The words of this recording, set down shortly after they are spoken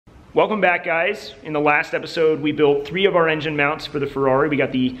Welcome back, guys. In the last episode, we built 3 of our engine mounts for the Ferrari. We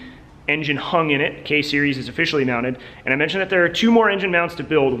got the engine hung in it. K-Series is officially mounted. And I mentioned that there are 2 more engine mounts to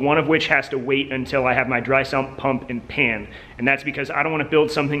build, one of which has to wait until I have my dry sump pump and pan. And that's because I don't want to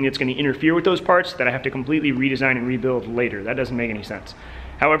build something that's going to interfere with those parts that I have to completely redesign and rebuild later. That doesn't make any sense.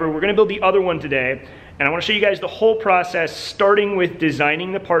 However, we're going to build the other one today, and I want to show you guys the whole process, starting with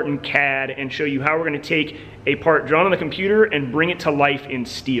designing the part in CAD and show you how we're going to take a part drawn on the computer and bring it to life in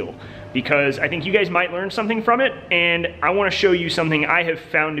steel. Because I think you guys might learn something from it, and I want to show you something I have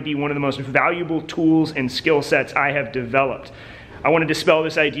found to be one of the most valuable tools and skill sets I have developed. I want to dispel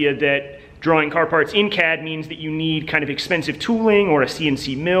this idea that drawing car parts in CAD means that you need kind of expensive tooling or a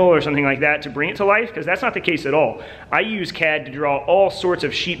CNC mill or something like that to bring it to life, because that's not the case at all. I use CAD to draw all sorts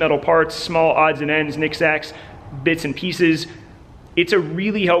of sheet metal parts, small odds and ends, knickknacks, bits and pieces. It's a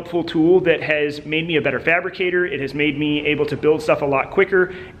really helpful tool that has made me a better fabricator. It has made me able to build stuff a lot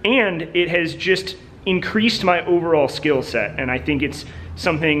quicker, and it has just increased my overall skill set. And I think it's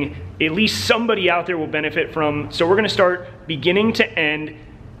something at least somebody out there will benefit from. So we're gonna start beginning to end.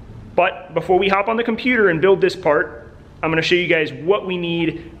 But before we hop on the computer and build this part, I'm going to show you guys what we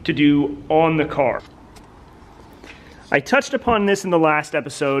need to do on the car. I touched upon this in the last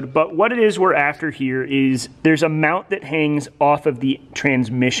episode, but what it is we're after here is there's a mount that hangs off of the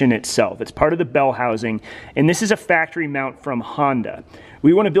transmission itself. It's part of the bell housing, and this is a factory mount from Honda.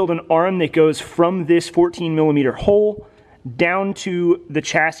 We want to build an arm that goes from this 14mm hole down to the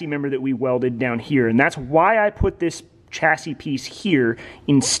chassis member that we welded down here, and that's why I put this chassis piece here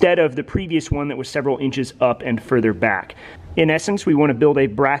instead of the previous one that was several inches up and further back. In essence, we want to build a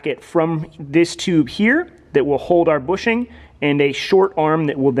bracket from this tube here that will hold our bushing, and a short arm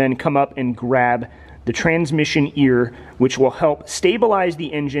that will then come up and grab the transmission ear, which will help stabilize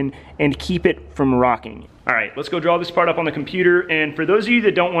the engine and keep it from rocking. All right, let's go draw this part up on the computer. And for those of you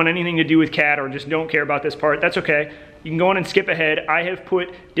that don't want anything to do with CAD or just don't care about this part, that's okay. You can go on and skip ahead. I have put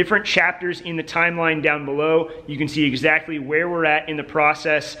different chapters in the timeline down below. You can see exactly where we're at in the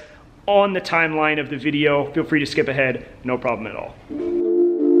process on the timeline of the video. Feel free to skip ahead, no problem at all.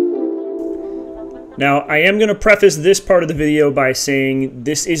 Now, I am going to preface this part of the video by saying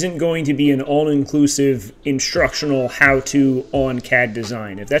this isn't going to be an all-inclusive instructional how-to on CAD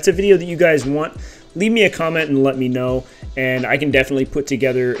design. If that's a video that you guys want, leave me a comment and let me know, and I can definitely put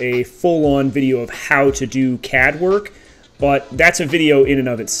together a full-on video of how to do CAD work, but that's a video in and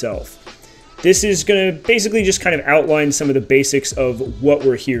of itself. This is going to basically just kind of outline some of the basics of what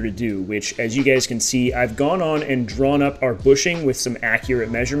we're here to do, which, as you guys can see, I've gone on and drawn up our bushing with some accurate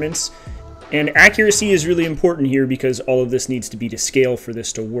measurements. And accuracy is really important here because all of this needs to be to scale for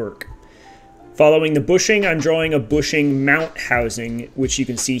this to work. Following the bushing, I'm drawing a bushing mount housing, which you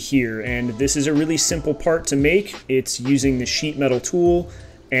can see here. And this is a really simple part to make. It's using the sheet metal tool,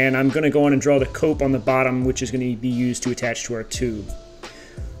 and I'm going to go on and draw the cope on the bottom, which is going to be used to attach to our tube.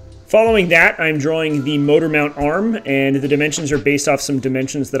 Following that, I'm drawing the motor mount arm, and the dimensions are based off some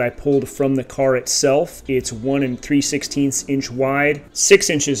dimensions that I pulled from the car itself. It's 1 3/16 inch wide, 6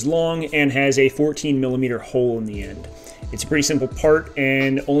 inches long, and has a 14mm hole in the end. It's a pretty simple part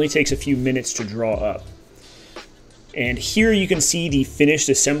and only takes a few minutes to draw up. And here you can see the finished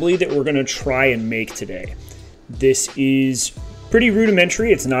assembly that we're going to try and make today. This is pretty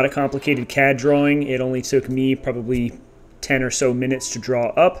rudimentary. It's not a complicated CAD drawing. It only took me probably 10 or so minutes to draw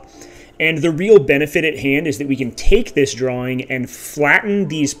up. And the real benefit at hand is that we can take this drawing and flatten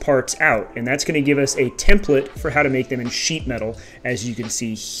these parts out, and that's going to give us a template for how to make them in sheet metal, as you can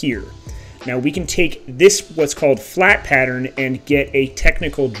see here. Now we can take this, what's called flat pattern, and get a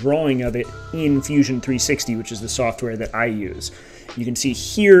technical drawing of it in Fusion 360, which is the software that I use. You can see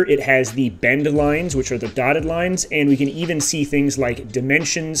here it has the bend lines, which are the dotted lines, and we can even see things like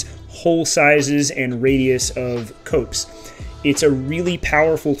dimensions, hole sizes, and radius of copes. It's a really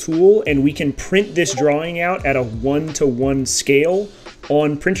powerful tool, and we can print this drawing out at a 1:1 scale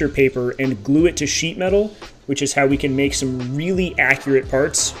on printer paper and glue it to sheet metal, which is how we can make some really accurate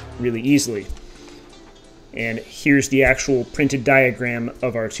parts really easily. And here's the actual printed diagram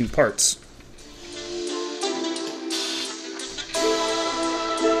of our 2 parts.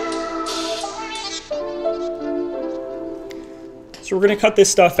 So we're going to cut this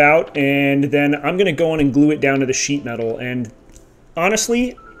stuff out, and then I'm going to go on and glue it down to the sheet metal. And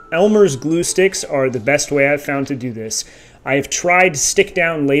honestly, Elmer's glue sticks are the best way I've found to do this. I've tried stick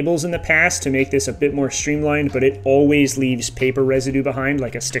down labels in the past to make this a bit more streamlined, but it always leaves paper residue behind,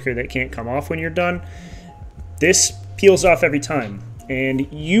 like a sticker that can't come off when you're done. This peels off every time, and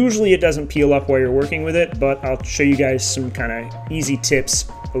usually it doesn't peel up while you're working with it, but I'll show you guys some kind of easy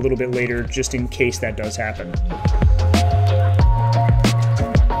tips a little bit later, just in case that does happen.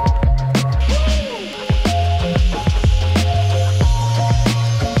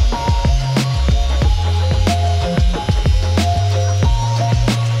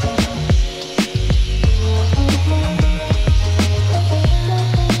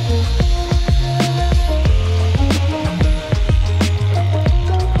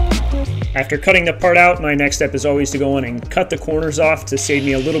 After cutting the part out, my next step is always to go on and cut the corners off to save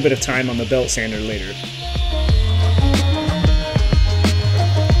me a little bit of time on the belt sander later.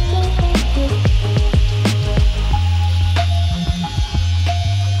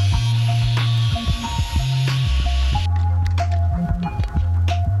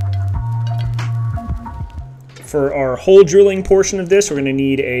 For our hole drilling portion of this, we're going to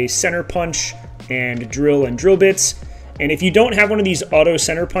need a center punch and drill bits. And if you don't have one of these auto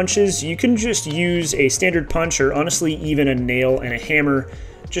center punches, you can just use a standard punch, or honestly even a nail and a hammer.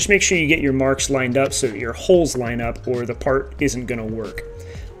 Just make sure you get your marks lined up so that your holes line up, or the part isn't going to work.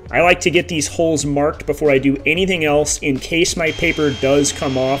 I like to get these holes marked before I do anything else in case my paper does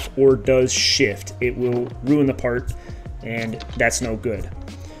come off or does shift. It will ruin the part, and that's no good.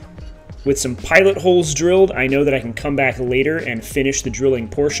 With some pilot holes drilled, I know that I can come back later and finish the drilling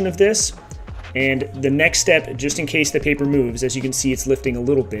portion of this. And the next step, just in case the paper moves, as you can see it's lifting a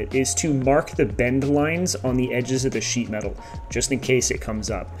little bit, is to mark the bend lines on the edges of the sheet metal, just in case it comes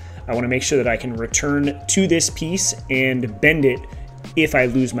up. I want to make sure that I can return to this piece and bend it if I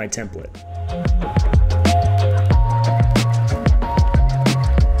lose my template.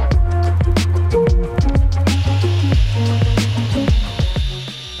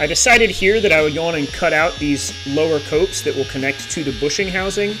 I decided here that I would go on and cut out these lower copes that will connect to the bushing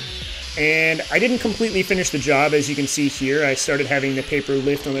housing, and I didn't completely finish the job. As you can see here, I started having the paper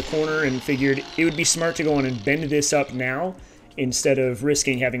lift on the corner and figured it would be smart to go on and bend this up now instead of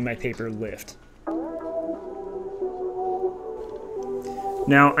risking having my paper lift.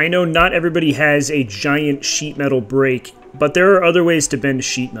 Now, I know not everybody has a giant sheet metal brake, but there are other ways to bend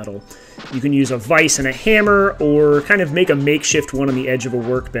sheet metal. You can use a vise and a hammer, or kind of make a makeshift one on the edge of a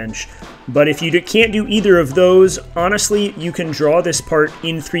workbench. But if you can't do either of those, honestly, you can draw this part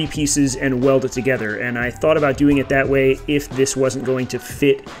in 3 pieces and weld it together. And I thought about doing it that way if this wasn't going to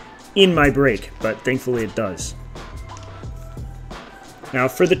fit in my brake, but thankfully it does. Now,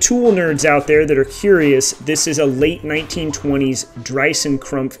 for the tool nerds out there that are curious, this is a late 1920s Dryson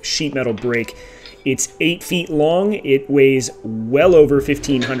Crumpf sheet metal brake. It's 8 feet long, it weighs well over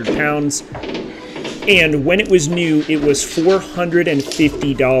 1,500 pounds, and when it was new, it was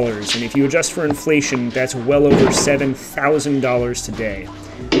 $450, and if you adjust for inflation, that's well over $7,000 today.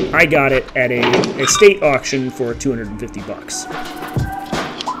 I got it at a estate auction for 250 bucks.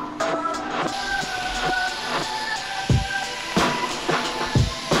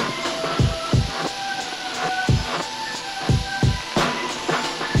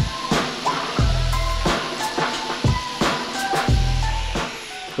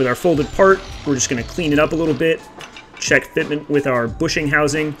 With our folded part, we're just going to clean it up a little bit, check fitment with our bushing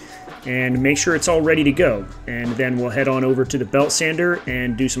housing, and make sure it's all ready to go. And then we'll head on over to the belt sander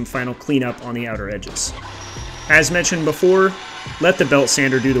and do some final cleanup on the outer edges. As mentioned before, let the belt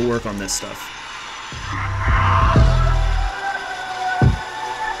sander do the work on this stuff.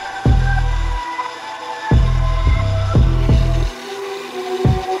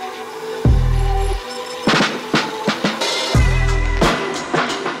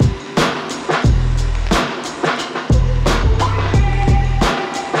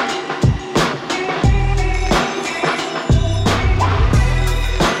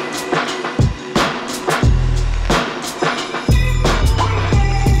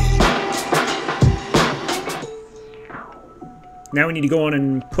 Now we need to go on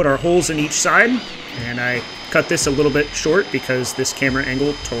and put our holes in each side, and I cut this a little bit short because this camera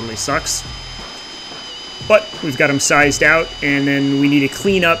angle totally sucks. But we've got them sized out, and then we need to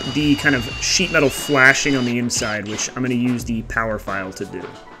clean up the kind of sheet metal flashing on the inside, which I'm going to use the power file to do.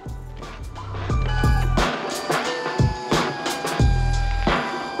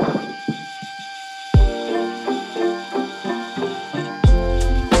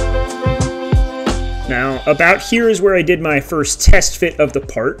 Now, about here is where I did my first test fit of the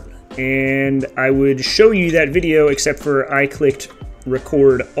part, and I would show you that video except for I clicked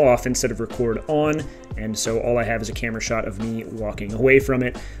record off instead of record on, and so all I have is a camera shot of me walking away from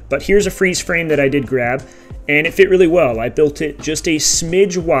it. But here's a freeze frame that I did grab, and it fit really well. I built it just a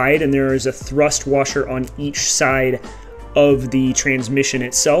smidge wide, and there is a thrust washer on each side of the transmission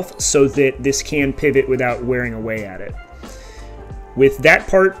itself so that this can pivot without wearing away at it. With that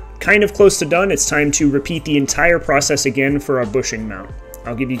part kind of close to done, it's time to repeat the entire process again for our bushing mount.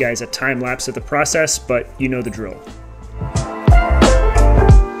 I'll give you guys a time lapse of the process, but you know the drill.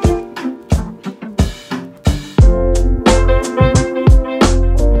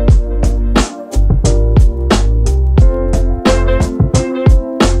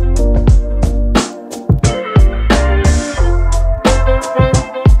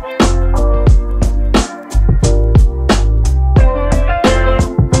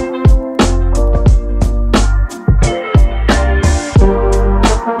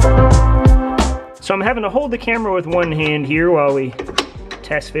 having to hold the camera with one hand here while we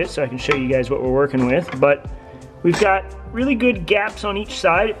test fit so I can show you guys what we're working with, but we've got really good gaps on each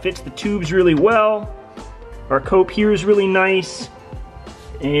side. It fits the tubes really well. Our cope here is really nice,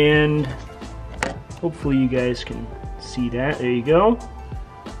 and hopefully you guys can see that. There you go.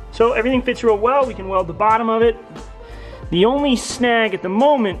 So everything fits real well. We can weld the bottom of it. The only snag at the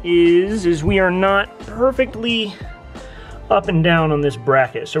moment is we are not perfectly up and down on this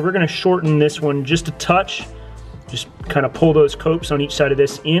bracket. So we're gonna shorten this one just a touch. Just kind of pull those copes on each side of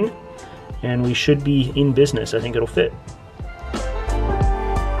this in, and we should be in business. I think it'll fit.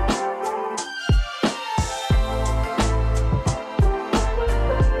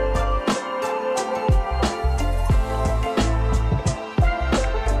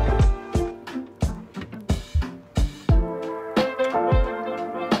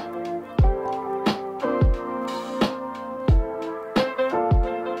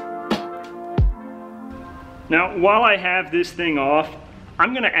 Now, while I have this thing off,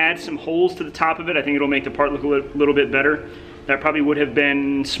 I'm gonna add some holes to the top of it. I think it'll make the part look a little bit better. That probably would have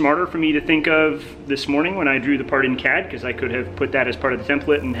been smarter for me to think of this morning when I drew the part in CAD, because I could have put that as part of the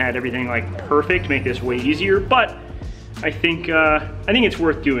template and had everything like perfect, make this way easier, but I think it's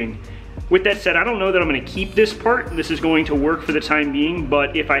worth doing. With that said, I don't know that I'm gonna keep this part. This is going to work for the time being,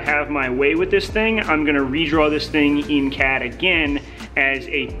 but if I have my way with this thing, I'm gonna redraw this thing in CAD again as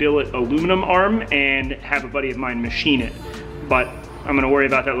a billet aluminum arm and have a buddy of mine machine it. But I'm gonna worry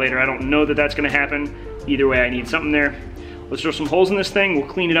about that later. I don't know that that's gonna happen. Either way, I need something there. Let's drill some holes in this thing. We'll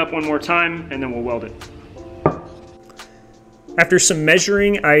clean it up one more time and then we'll weld it. After some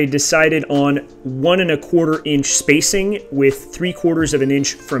measuring, I decided on 1 1/4 inch spacing with 3/4 of an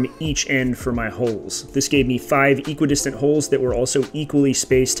inch from each end for my holes. This gave me 5 equidistant holes that were also equally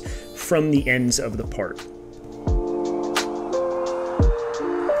spaced from the ends of the part.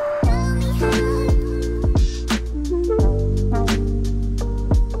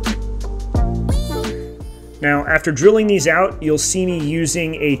 Now, after drilling these out, you'll see me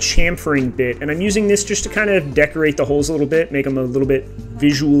using a chamfering bit, and I'm using this just to kind of decorate the holes a little bit, make them a little bit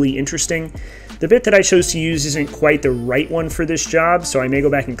visually interesting. The bit that I chose to use isn't quite the right one for this job, so I may go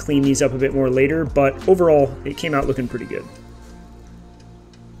back and clean these up a bit more later, but overall, it came out looking pretty good.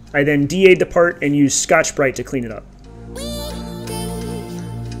 I then DA'd the part and used Scotch-Brite to clean it up.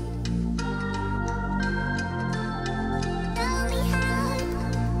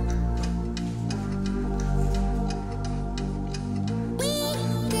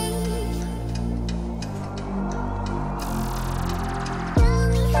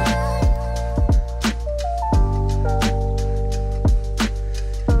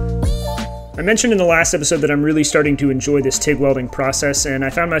 I mentioned in the last episode that I'm really starting to enjoy this TIG welding process, and I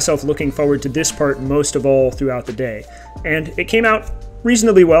found myself looking forward to this part most of all throughout the day. And it came out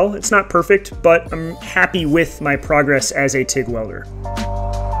reasonably well. It's not perfect, but I'm happy with my progress as a TIG welder.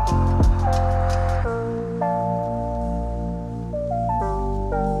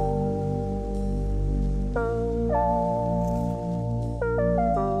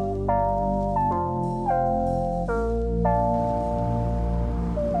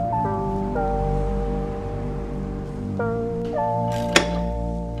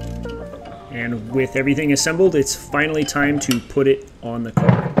 And with everything assembled, it's finally time to put it on the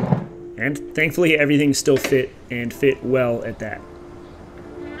car. And thankfully everything still fit, and fit well at that.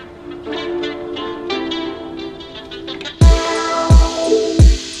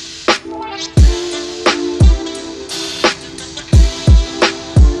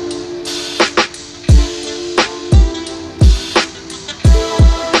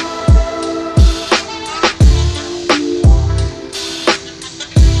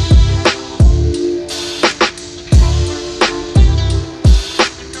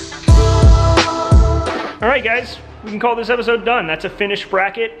 Alright guys, we can call this episode done. That's a finished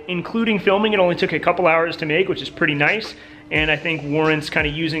bracket, including filming. It only took a couple hours to make, which is pretty nice, and I think warrants kind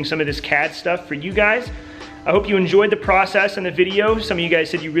of using some of this CAD stuff for you guys. I hope you enjoyed the process and the video. Some of you guys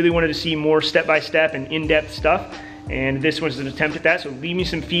said you really wanted to see more step-by-step and in-depth stuff, and this was an attempt at that, so leave me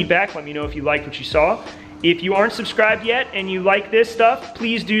some feedback. Let me know if you liked what you saw. If you aren't subscribed yet and you like this stuff,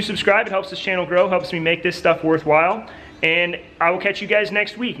 please do subscribe. It helps this channel grow, helps me make this stuff worthwhile. And I will catch you guys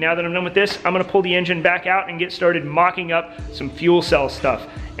next week. Now that I'm done with this, I'm gonna pull the engine back out and get started mocking up some fuel cell stuff.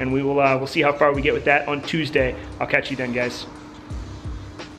 And we'll see how far we get with that on Tuesday. I'll catch you then, guys.